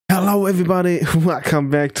Hello everybody,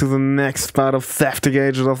 welcome back to the next part of SevTech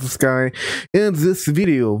Agent of the Sky. In this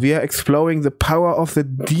video we are exploring the power of the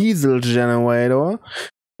diesel generator.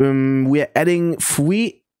 We are adding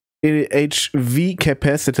 3 HV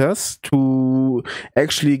capacitors to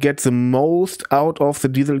actually get the most out of the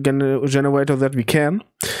diesel generator that we can.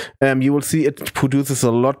 You will see it produces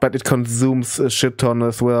a lot, but it consumes a shit ton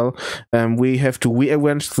as well. We have to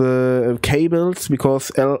rearrange the cables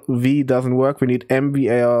because LV doesn't work. We need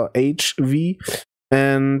MV or HV.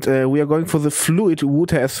 And we are going for the fluid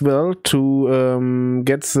router as well to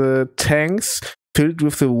get the tanks filled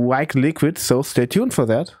with the right liquid, so stay tuned for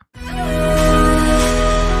that.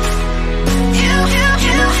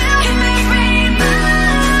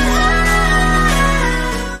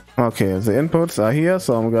 Okay, the inputs are here,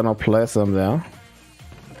 so I'm gonna place them there.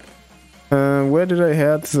 Where did I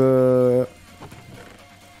have the...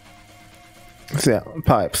 Yeah,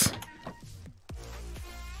 pipes.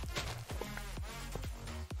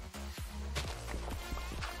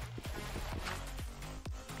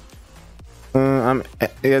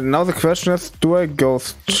 Now the question is, do I go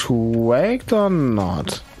straight or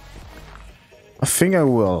not? I think I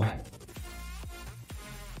will.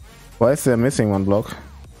 Why is there missing one block?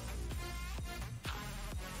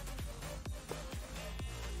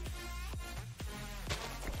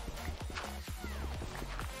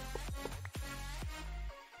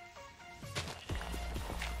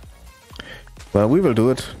 Well, we will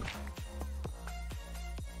do it.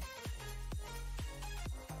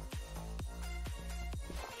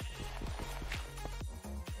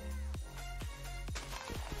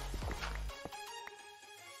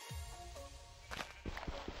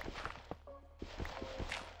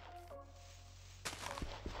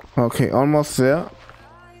 Okay, almost there.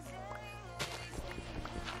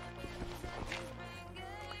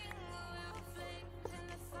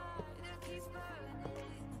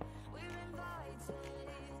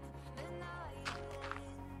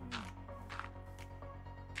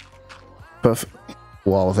 Perfect.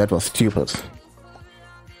 Wow, that was stupid.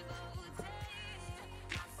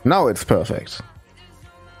 Now it's perfect.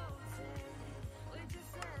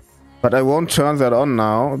 But I won't turn that on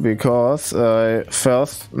now because I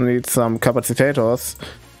first need some capacitors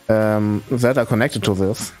that are connected to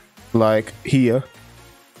this, like here.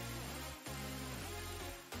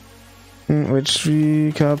 Which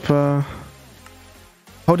we kappa.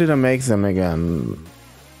 How did I make them again?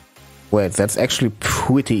 Wait, that's actually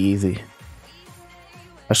pretty easy.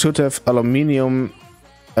 I should have aluminium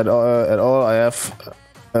at all. I have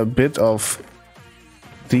a bit of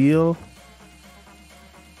steel.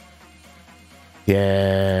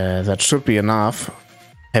 Yeah, that should be enough.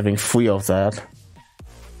 Having 3 of that.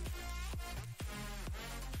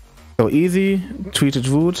 So easy. Treated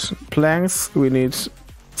wood planks. We need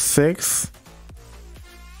 6.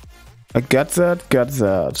 I got that.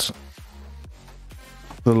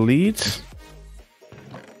 The lead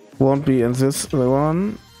won't be in this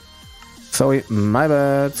one. Sorry, my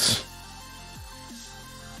bad.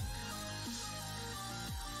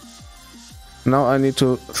 Now I need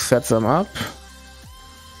to set them up.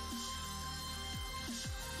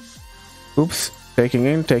 Oops, taking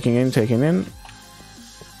in.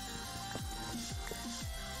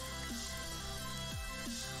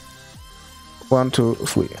 1, 2,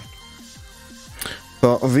 3.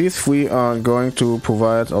 So these 3 are going to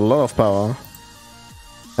provide a lot of power.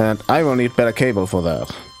 And I will need better cable for that.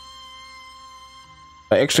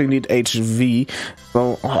 I actually need HV,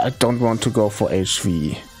 so I don't want to go for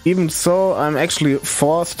HV. Even so, I'm actually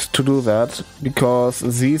forced to do that, because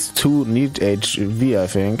these 2 need HV, I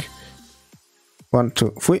think. 1,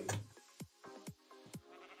 2, 3.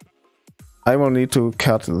 I will need to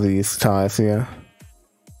cut these ties here.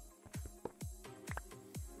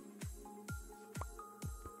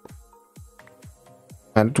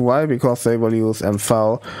 And why? Because they will use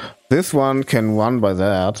MV. This one can run by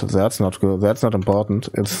that. That's not good. That's not important.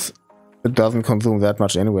 It doesn't consume that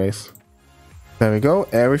much anyways. There we go.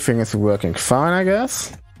 Everything is working fine, I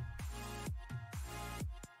guess.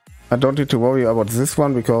 I don't need to worry about this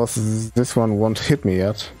one because this one won't hit me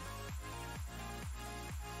yet.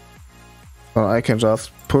 So I can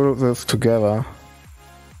just pull this together.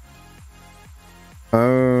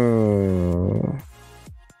 Oh.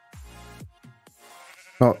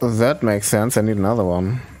 Oh, that makes sense. I need another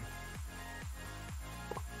one.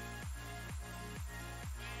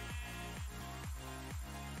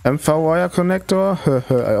 MV wire connector?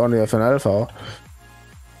 I only have an alpha.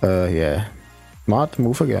 Yeah. Smart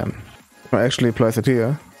move again. I actually place it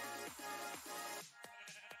here.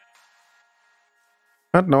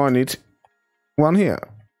 And now I need one here.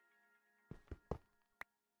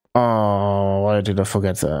 Oh, why did I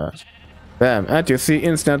forget that? Bam, and you see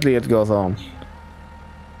instantly it goes on.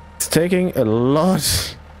 It's taking a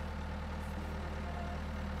lot.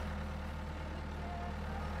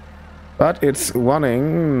 But it's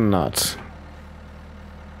wanting not.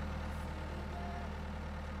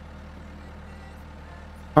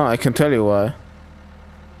 Oh, I can tell you why.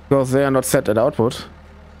 Because they are not set at output.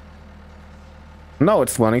 Now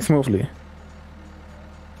it's running smoothly.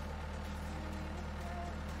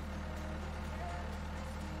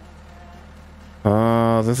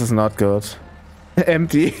 Oh, this is not good.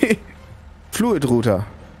 Empty. Fluid router.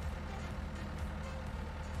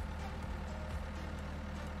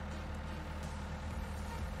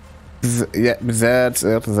 Yeah, that's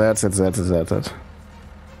it.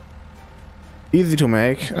 Easy to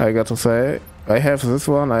make, I got to say. I have this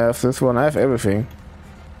one, I have this one, I have everything.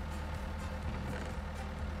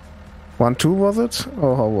 1, 2 was it?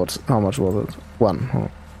 Oh, how much was it? 1. Oh.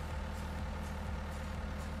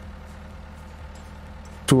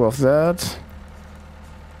 2 of that.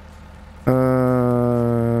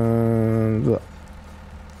 The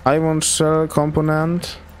iron shell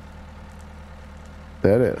component.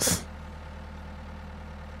 There it is.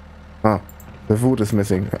 Ah, the wood is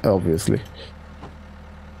missing, obviously.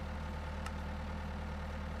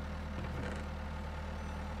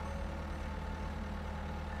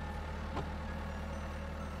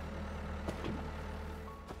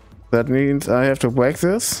 That means I have to break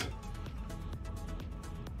this.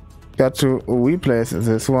 Got to replace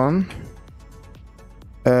this one.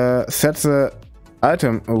 Set the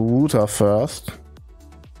item router first.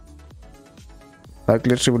 Like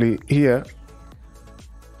literally here.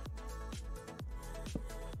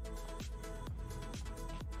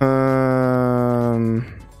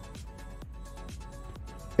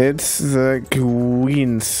 It's the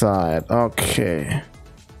green side. Okay.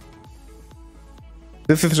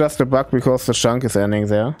 This is just a bug because the chunk is ending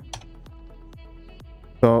there.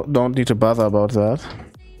 So don't need to bother about that.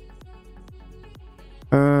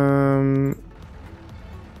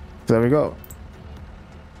 There we go.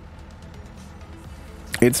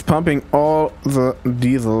 It's pumping all the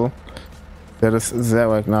diesel that is there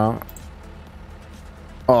right now.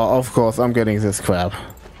 Oh, of course, I'm getting this crap.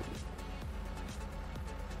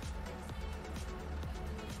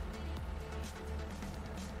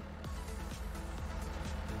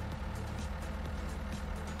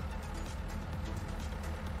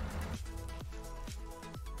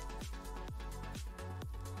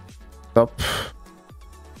 Stop.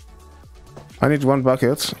 I need 1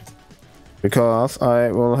 bucket because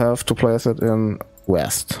I will have to place it in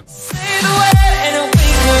west.